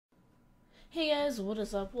Hey guys, what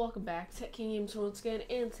is up? Welcome back to TechKingGames once again,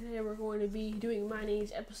 and today we're going to be doing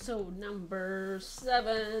Mineage episode number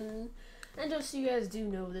 7. And just so you guys do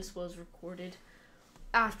know, this was recorded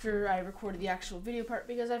after I recorded the actual video part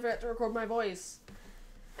because I forgot to record my voice.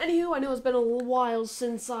 Anywho, I know it's been a little while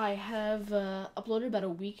since I have uploaded, about a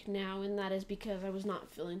week now, and that is because I was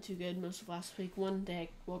not feeling too good most of last week. One day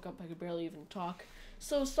I woke up, I could barely even talk.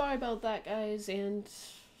 So sorry about that, guys, and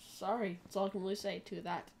sorry. That's all I can really say to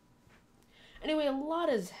that. Anyway, a lot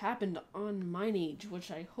has happened on Mineage,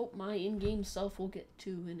 which I hope my in-game self will get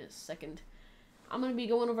to in a second. I'm going to be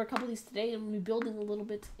going over a couple of these today. I'm going to be building a little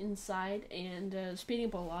bit inside and speeding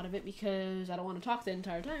up a lot of it because I don't want to talk the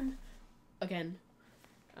entire time. Again.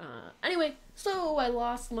 Anyway, so I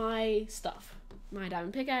lost my stuff. My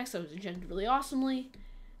diamond pickaxe, that was enchanted really awesomely.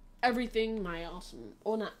 Everything, my awesome,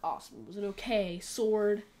 well not awesome, it was an okay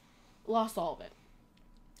sword. Lost all of it.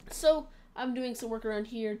 So I'm doing some work around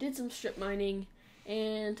here, did some strip mining,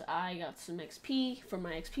 and I got some XP from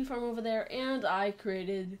my XP farm over there, and I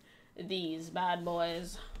created these bad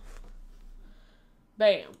boys.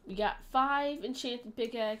 Bam! We got 5 enchanted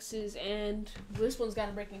pickaxes, and this one's got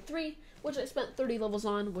a breaking 3, which I spent 30 levels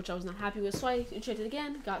on, which I was not happy with, so I enchanted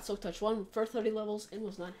again, got Silk Touch 1 for 30 levels, and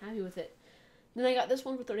was not happy with it. Then I got this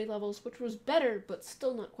one for 30 levels, which was better, but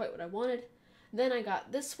still not quite what I wanted. Then I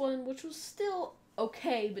got this one, which was still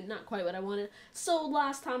okay, but not quite what I wanted. So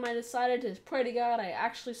last time I decided to pray to God. I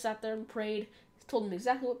actually sat there and prayed, told him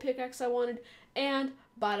exactly what pickaxe I wanted, and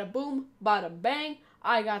bada boom, bada bang,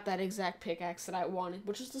 I got that exact pickaxe that I wanted,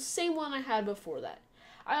 which is the same one I had before that.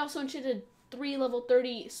 I also enchanted 3 level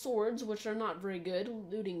 30 swords, which are not very good,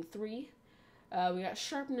 looting 3. We got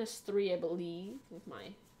sharpness 3, I believe, with my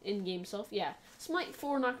in-game self. Yeah, smite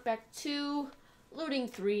 4, knockback 2, looting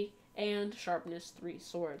 3, and sharpness 3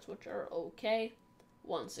 swords, which are okay.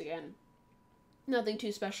 Once again, nothing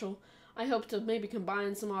too special. I hope to maybe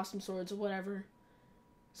combine some awesome swords or whatever.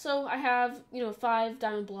 So I have, 5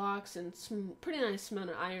 diamond blocks and some pretty nice amount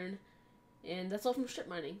of iron. And that's all from strip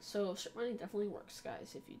mining. So strip mining definitely works,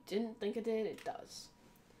 guys. If you didn't think it did, it does.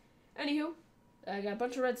 Anywho, I got a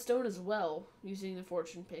bunch of redstone as well using the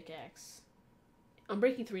fortune pickaxe.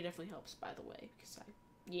 Breaking 3 definitely helps, by the way, because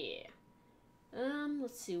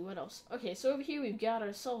let's see what else. Okay, so over here we've got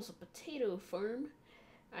ourselves a potato farm.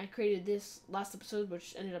 I created this last episode,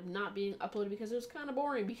 which ended up not being uploaded because it was kind of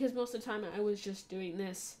boring, because most of the time I was just doing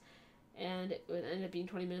this, and it would end up being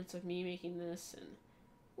 20 minutes of me making this, and it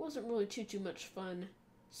wasn't really too much fun,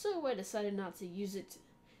 so I decided not to use it,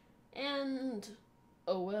 and,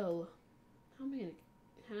 oh well,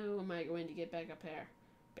 how am I going to get back up there?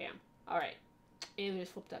 Bam. Alright, and we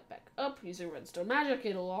just flip that back up using redstone magic.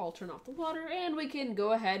 It'll all turn off the water, and we can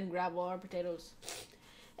go ahead and grab all our potatoes.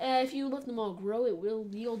 If you let them all grow, it will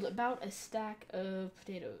yield about a stack of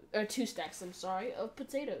potatoes, or 2 stacks, I'm sorry, of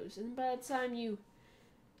potatoes. And by the time you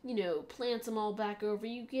plant them all back over,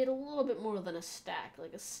 you get a little bit more than a stack,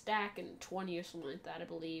 like a stack and 20 or something like that, I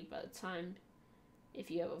believe, by the time, if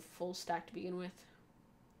you have a full stack to begin with.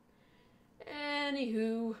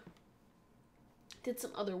 Anywho, did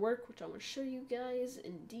some other work, which I want to show you guys.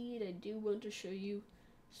 Indeed, I do want to show you.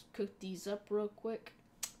 Just cook these up real quick.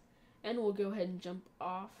 And we'll go ahead and jump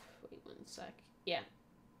off. Wait 1 sec. Yeah.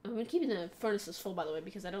 I'm keeping the furnaces full, by the way,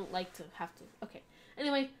 because I don't like to have to. Okay.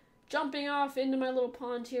 Anyway, jumping off into my little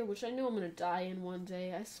pond here, which I know I'm going to die in one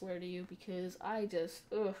day. I swear to you, because I just,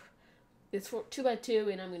 it's 2 by 2,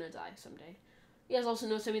 and I'm going to die someday. You guys also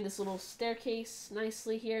notice I made this little staircase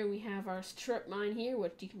nicely here. We have our strip mine here,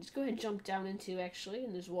 which you can just go ahead and jump down into, actually.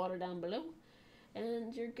 And there's water down below.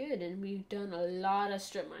 And you're good, and we've done a lot of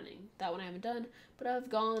strip mining. That one I haven't done, but I've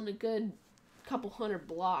gone a good couple 100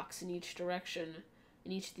 blocks in each direction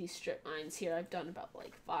in each of these strip mines here. I've done about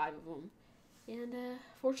like 5 of them, and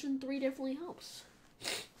fortune 3 definitely helps.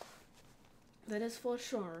 That is for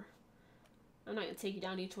sure. I'm not gonna take you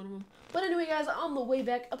down each one of them, but anyway, guys, on the way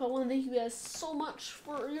back up, I want to thank you guys so much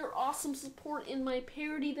for your awesome support in my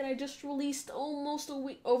parody that I just released almost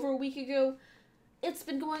over a week ago. It's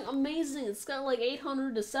been going amazing. It's got like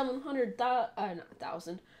 800 to 700 800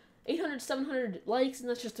 to 700 likes, and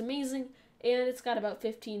that's just amazing. And it's got about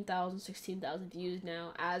 15,000, 16,000 views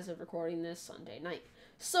now as of recording this Sunday night.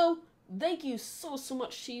 So thank you so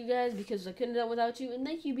much to you guys, because I couldn't have done without you. And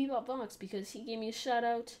thank you Bebop Vox, because he gave me a shout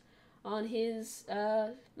out on his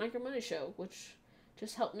Minecraft Money show, which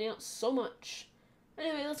just helped me out so much.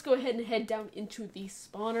 Anyway, let's go ahead and head down into the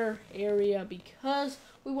spawner area, because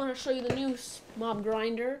we want to show you the new mob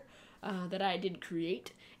grinder that I did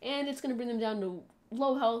create. And it's going to bring them down to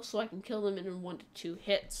low health so I can kill them in 1 to 2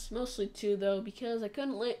 hits. Mostly 2, though, because I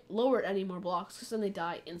couldn't lower it any more blocks, because then they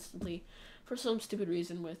die instantly for some stupid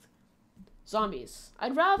reason with zombies.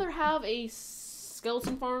 I'd rather have a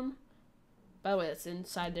skeleton farm. By the way, that's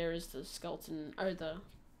inside there is the skeleton, or the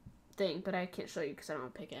thing, but I can't show you because I don't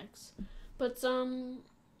have a pickaxe. But,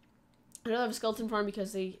 I'd rather have a skeleton farm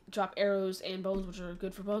because they drop arrows and bones, which are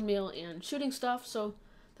good for bone meal and shooting stuff, so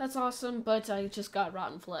that's awesome, but I just got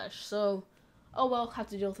rotten flesh, so, oh well, have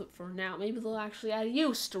to deal with it for now. Maybe they'll actually add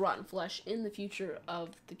use to rotten flesh in the future of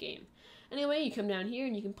the game. Anyway, you come down here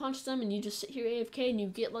and you can punch them, and you just sit here AFK, and you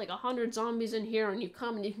get like 100 zombies in here, and you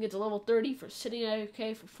come and you can get to level 30 for sitting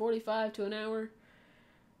AFK for 45 to an hour.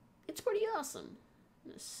 It's pretty awesome.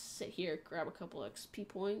 I'm gonna sit here, grab a couple XP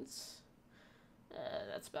points.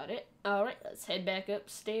 That's about it. Alright, let's head back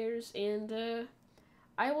upstairs, and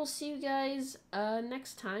I will see you guys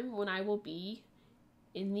next time when I will be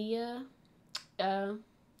in the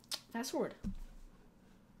fast forward.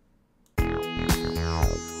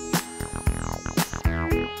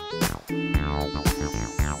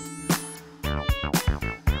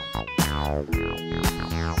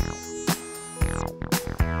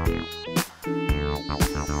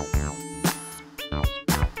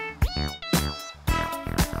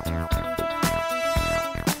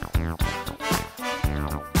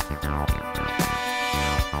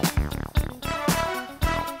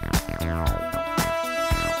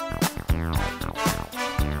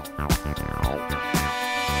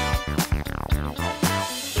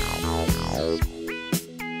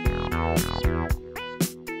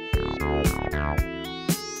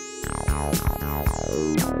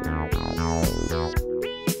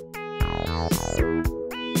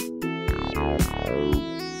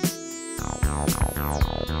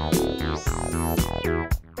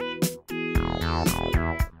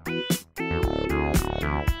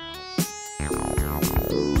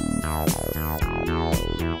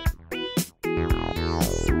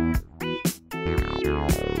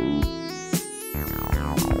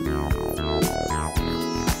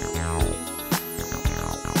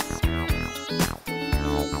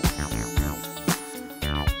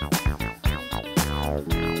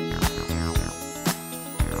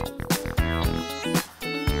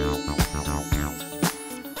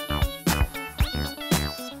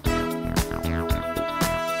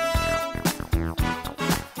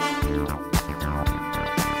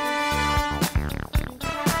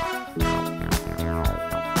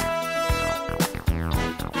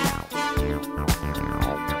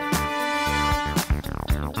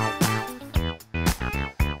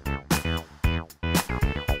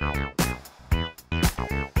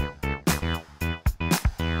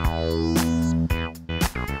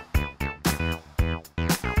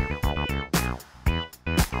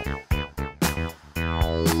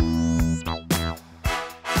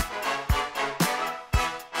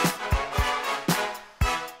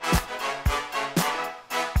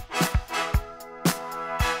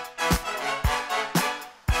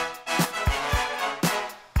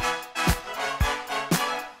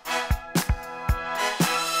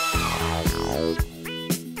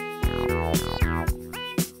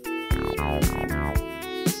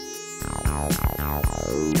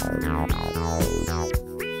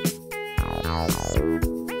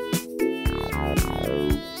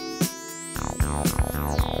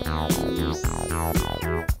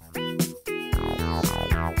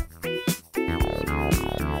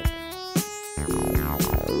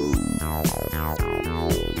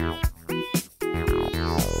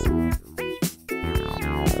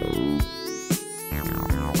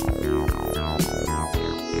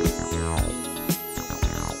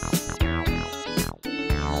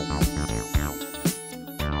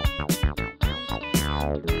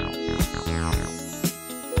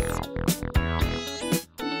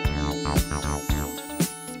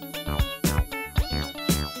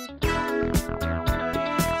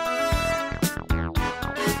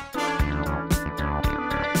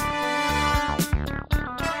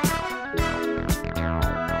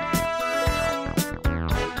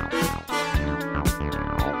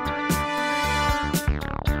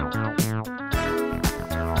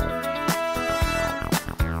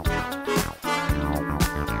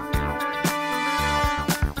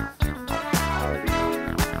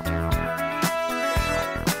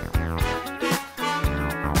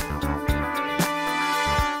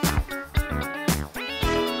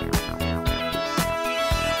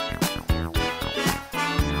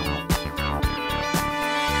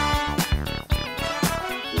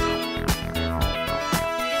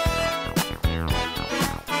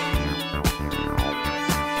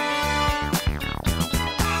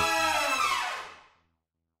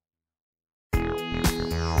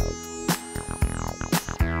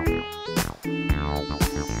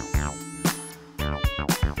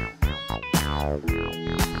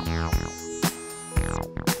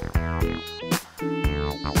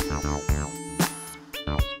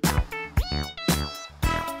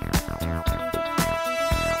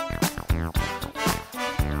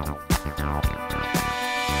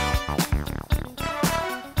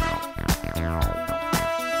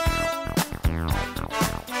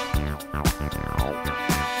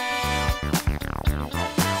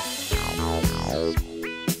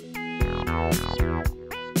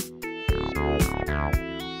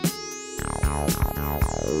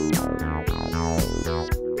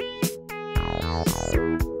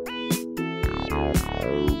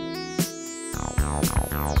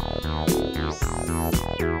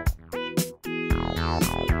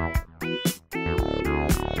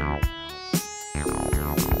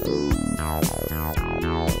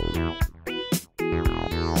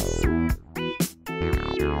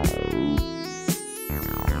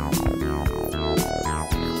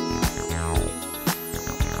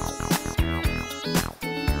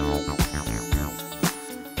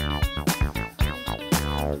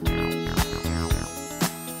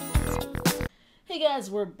 Hey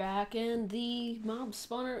guys, we're back and the mob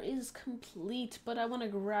spawner is complete, but I want to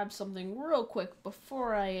grab something real quick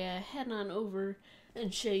before I head on over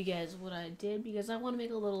and show you guys what I did, because I want to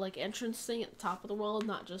make a little like entrance thing at the top of the world,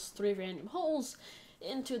 not just 3 random holes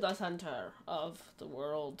into the center of the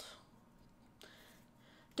world.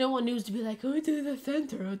 Don't want news to be like, go to the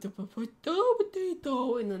center of the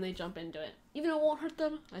potato, and then they jump into it. Even though it won't hurt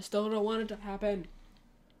them, I still don't want it to happen.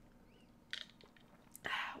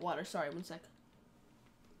 Water, sorry, 1 sec.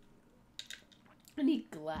 I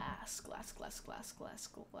need glass.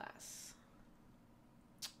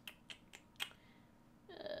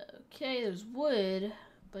 Okay, there's wood,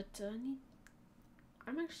 but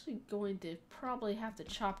I'm actually going to probably have to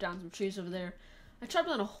chop down some trees over there. I chopped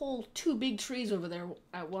down a whole 2 big trees over there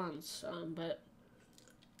at once, but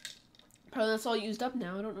probably that's all used up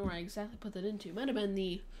now. I don't know where I exactly put that into. Might have been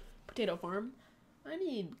the potato farm. I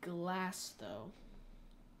need glass, though.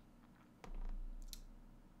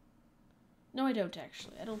 No, I don't,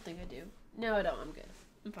 actually. I don't think I do. No, I don't. I'm good.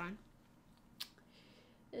 I'm fine.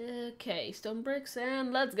 Okay, stone bricks,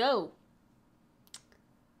 and let's go!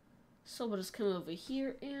 So we'll just come over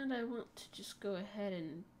here, and I want to just go ahead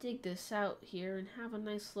and dig this out here and have a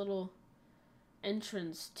nice little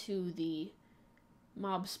entrance to the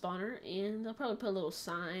mob spawner, and I'll probably put a little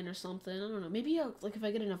sign or something. I don't know. Maybe I'll, like, if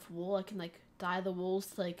I get enough wool, I can, like, dye the wolves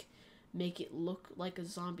to, like, make it look like a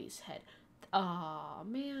zombie's head. Aw,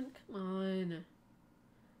 man, come on.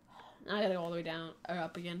 I gotta go all the way down, or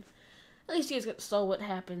up again. At least you guys saw what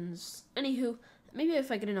happens. Anywho, maybe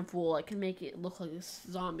if I get enough wool, I can make it look like this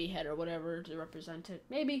zombie head or whatever to represent it.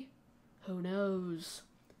 Maybe. Who knows?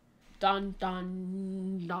 Dun,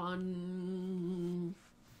 dun, dun.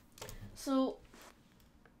 So,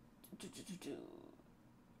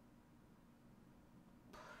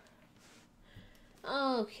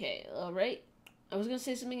 okay, alright. I was going to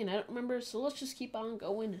say something and I don't remember, so let's just keep on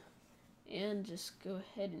going and just go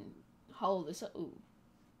ahead and hollow this out. Ooh,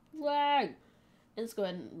 lag! And let's go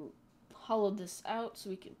ahead and hollow this out so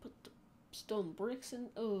we can put the stone bricks in.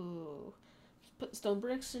 Oh, put the stone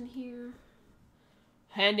bricks in here.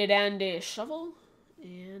 Handy dandy shovel.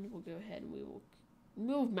 And we'll go ahead and we will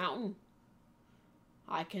move mountain.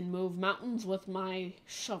 I can move mountains with my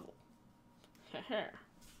shovel.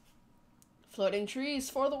 Floating trees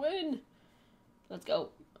for the win. Let's go.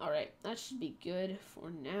 Alright, that should be good for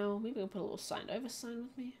now. Maybe I'll put a little sign. Do I have a sign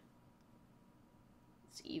with me?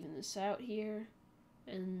 Let's even this out here.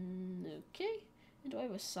 And, okay. And do I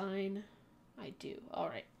have a sign? I do.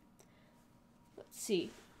 Alright. Let's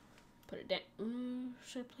see. Put it down.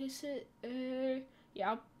 Should I place it?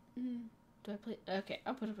 Yeah. Do I place? Okay,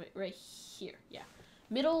 I'll put it right here. Yeah.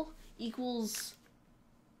 Middle equals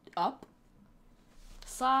up.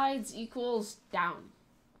 Sides equals down.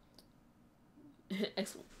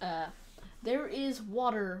 Excellent. There is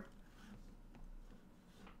water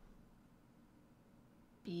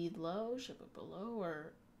below. Should I put below,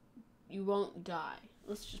 or you won't die?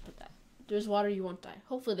 Let's just put that. There's water, you won't die.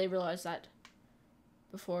 Hopefully they realize that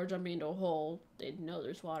before jumping into a hole. They'd know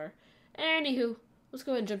there's water. Anywho, let's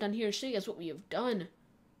go ahead and jump down here and show you guys what we have done.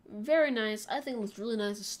 Very nice. I think it looks really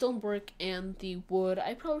nice. The stone brick and the wood.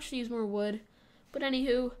 I probably should use more wood, but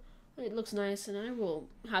anywho, it looks nice, and I will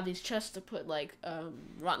have these chests to put, like,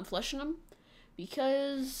 rotten flesh in them,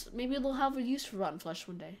 because maybe they'll have a use for rotten flesh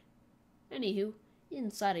one day. Anywho,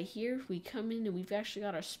 inside of here, we come in, and we've actually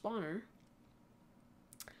got our spawner,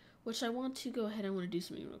 which I want to go ahead and I want to do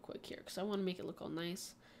something real quick here, because I want to make it look all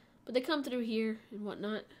nice. But they come through here and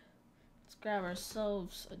whatnot. Let's grab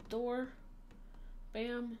ourselves a door.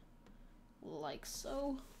 Bam. Like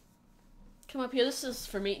so. Come up here. This is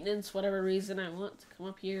for maintenance, whatever reason I want to come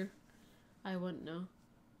up here. I wouldn't know.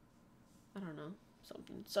 I don't know.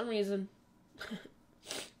 Some reason.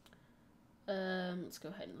 Let's go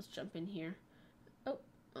ahead and let's jump in here. Oh,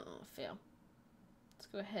 fail. Let's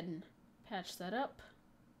go ahead and patch that up.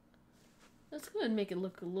 Let's go ahead and make it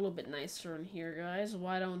look a little bit nicer in here, guys.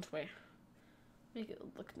 Why don't we? Make it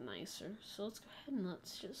look nicer. So let's go ahead and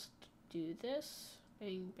let's just do this.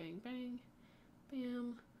 Bang, bang, bang.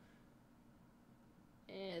 Bam.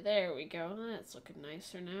 Yeah, there we go. That's looking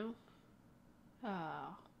nicer now.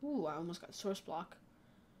 Ooh, I almost got source block.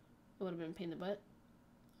 It would have been a pain in the butt.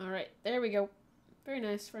 Alright, there we go. Very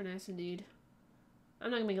nice indeed.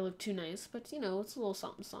 I'm not gonna make it look too nice, but you know, it's a little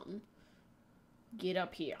something something. Get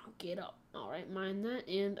up here. Get up. Alright, mine that,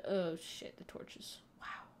 and oh shit, the torches.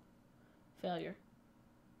 Wow. Failure.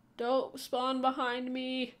 Don't spawn behind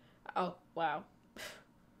me. Oh, wow.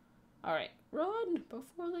 Alright, run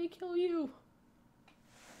before they kill you.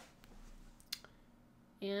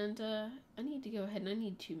 And I need to go ahead and I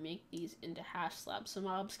need to make these into hash slabs so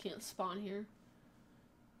mobs can't spawn here.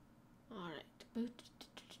 Alright. And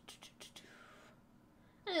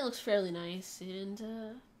it looks fairly nice, and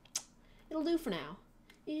it'll do for now.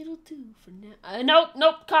 It'll do for now.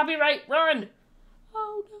 Nope, copyright, run!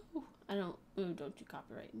 Oh no. Don't do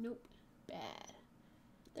copyright. Nope. Bad.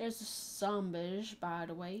 There's the zombies, by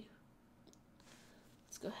the way.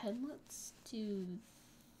 Let's go ahead and let's do...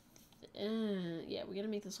 yeah, we're gonna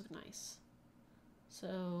make this look nice.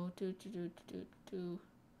 So,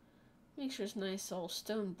 make sure it's nice all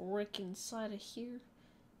stone brick inside of here.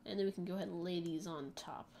 And then we can go ahead and lay these on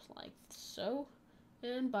top, like so.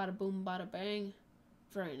 And bada boom, bada bang.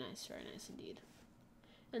 Very nice indeed.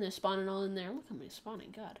 And they're spawning all in there. Look how many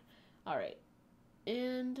spawning, God. Alright.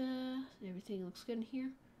 And everything looks good in here.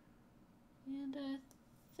 And I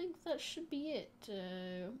think that should be it.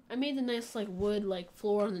 I made the nice like wood like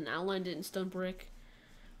floor and then outlined it in stone brick.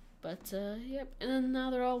 But yep. And then now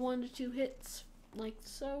they're all 1 to 2 hits, like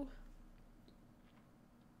so.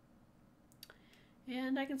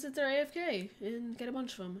 And I can sit there AFK and get a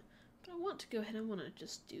bunch of them. But I want to go ahead and I want to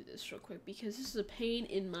just do this real quick because this is a pain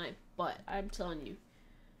in my butt. I'm telling you.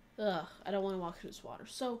 Ugh, I don't want to walk through this water.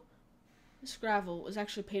 So, this gravel was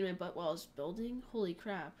actually a pain in my butt while I was building. Holy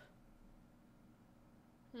crap.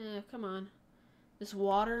 Come on. This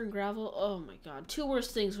water and gravel, oh my god. 2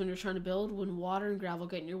 worst things when you're trying to build. When water and gravel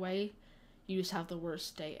get in your way, you just have the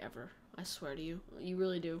worst day ever. I swear to you. You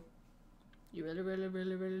really do. You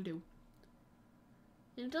really do.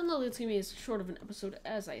 And it doesn't look like it's going to be as short of an episode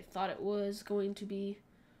as I thought it was going to be.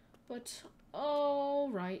 But,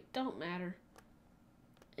 alright, don't matter.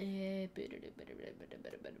 Trying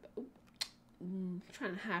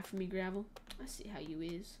to hide from me, gravel. I see how you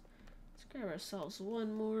is. Let's grab ourselves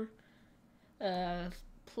one more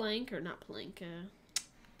plank, or not plank,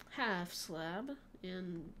 half slab.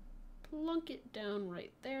 And plunk it down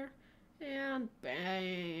right there. And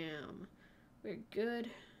bam. We're good.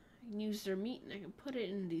 I can use their meat and I can put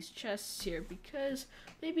it in these chests here because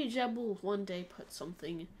maybe Jeb will one day put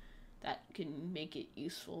something that can make it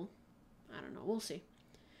useful. I don't know, we'll see.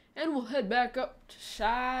 And we'll head back up to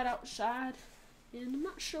outside, and I'm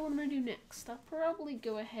not sure what I'm going to do next. I'll probably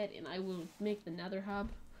go ahead and I will make the nether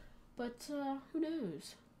hub, but who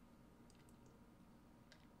knows.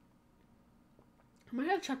 I might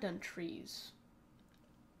have to chop down trees.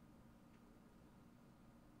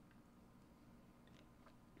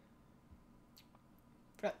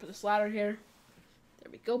 Put this ladder here.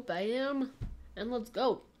 There we go, bam. And let's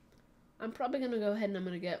go. I'm probably going to go ahead and I'm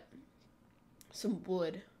going to get some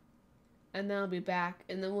wood. And then I'll be back.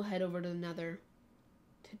 And then we'll head over to the nether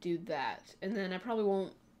to do that. And then I probably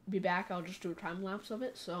won't be back. I'll just do a time lapse of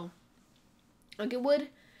it. So I'll get wood.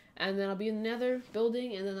 And then I'll be in the nether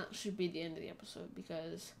building. And then that should be the end of the episode.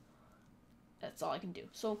 Because that's all I can do.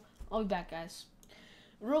 So I'll be back, guys.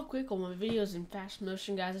 Real quick on my videos in fast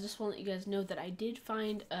motion, guys, I just want to let you guys know that I did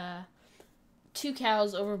find 2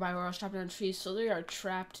 cows over by where I was chopping down trees, so they are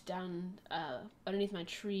trapped down underneath my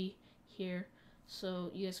tree here,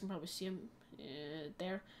 so you guys can probably see them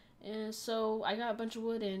there. And so I got a bunch of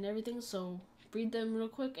wood and everything, so breed them real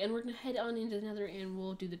quick, and we're going to head on into the nether and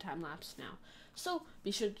we'll do the time lapse now. So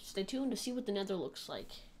be sure to stay tuned to see what the nether looks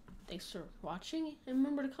like. Thanks for watching, and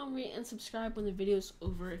remember to comment, rate, and subscribe when the video's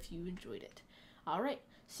over if you enjoyed it. Alright,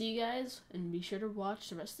 see you guys, and be sure to watch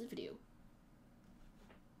the rest of the video.